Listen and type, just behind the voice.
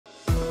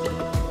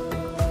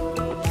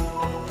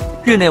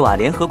日内瓦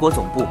联合国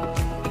总部，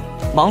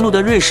忙碌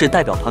的瑞士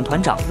代表团团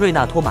长瑞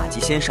纳托·马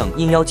吉先生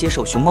应邀接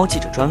受熊猫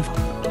记者专访。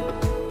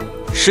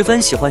十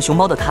分喜欢熊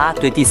猫的他，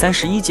对第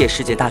31届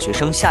世界大学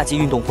生夏季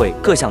运动会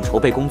各项筹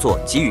备工作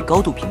给予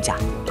高度评价。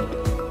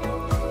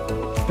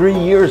3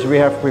 years we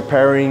have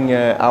preparing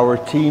our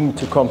team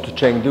to come to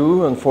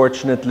Chengdu.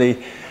 Unfortunately,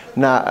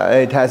 now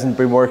it hasn't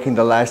been working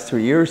the last 2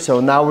 years. So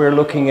now we're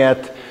looking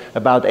at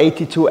about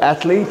 82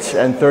 athletes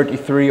and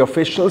 33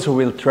 officials who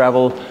will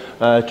travel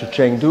to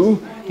Chengdu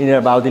in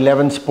about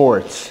 11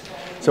 sports.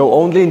 So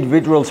only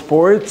individual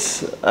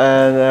sports,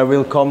 and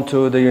will come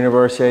to the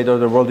university or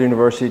the World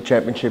University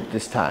Championship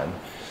this time.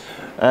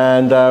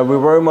 And we're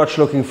very much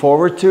looking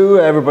forward to.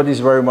 Everybody's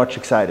very much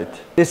excited.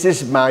 This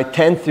is my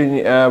 10th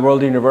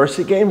World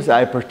University Games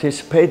I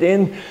participate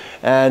in,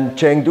 and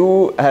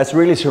Chengdu has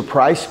really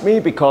surprised me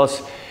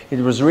because it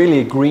was really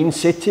a green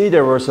city.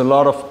 There was a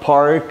lot of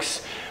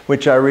parks,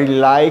 which I really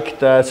liked,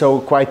 so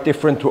quite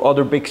different to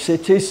other big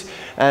cities.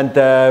 And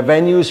the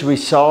venues we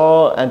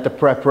saw and the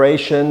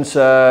preparations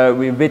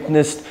we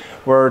witnessed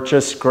were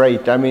just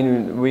great. I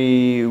mean,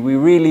 we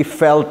really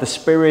felt the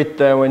spirit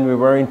when we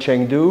were in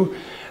Chengdu.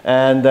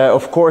 And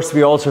of course,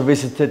 we also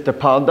visited the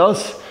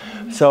pandas.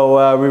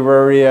 So we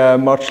were very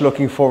much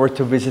looking forward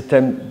to visit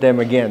them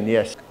again,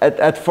 yes.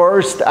 At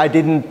first, I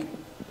didn't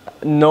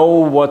know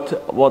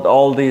what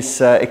all this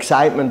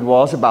excitement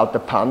was about the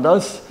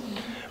pandas.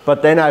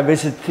 But then I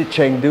visited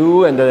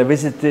Chengdu and I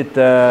visited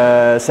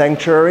the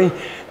sanctuary,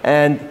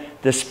 and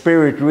the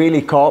spirit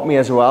really caught me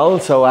as well.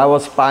 So I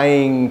was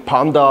buying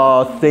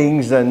panda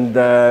things and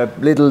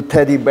little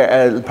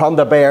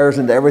panda bears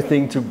and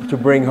everything to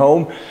bring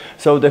home.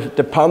 So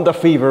the panda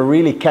fever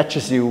really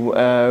catches you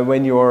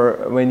when you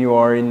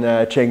are in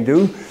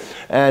Chengdu.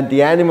 And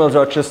the animals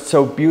are just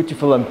so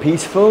beautiful and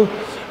peaceful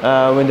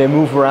when they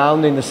move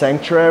around in the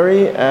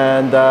sanctuary,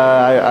 and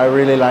I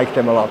really like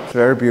them a lot. It's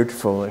very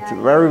beautiful. It's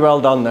very well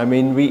done. I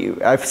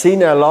mean, I've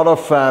seen a lot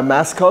of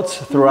mascots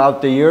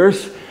throughout the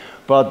years,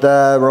 but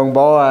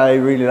Rongbo I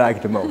really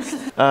like the most.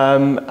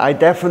 I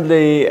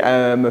definitely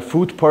am a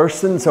food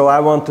person, so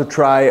I want to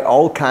try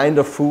all kind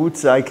of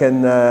foods I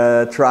can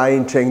try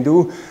in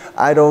Chengdu.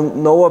 I don't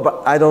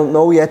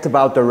know yet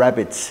about the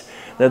rabbits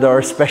that are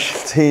a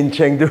specialty in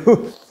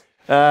Chengdu.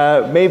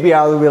 Maybe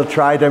I will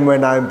try them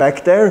when I'm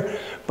back there,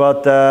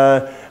 but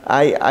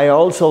I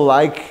also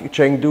like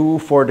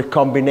Chengdu for the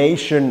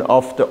combination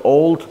of the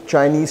old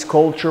Chinese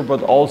culture,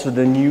 but also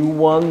the new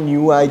one,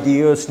 new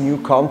ideas, new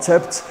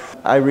concepts.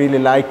 I really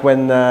like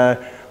when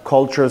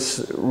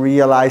cultures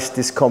realize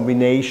this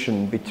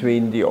combination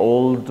between the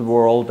old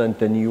world and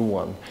the new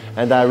one,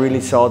 and I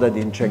really saw that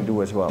in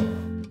Chengdu as well.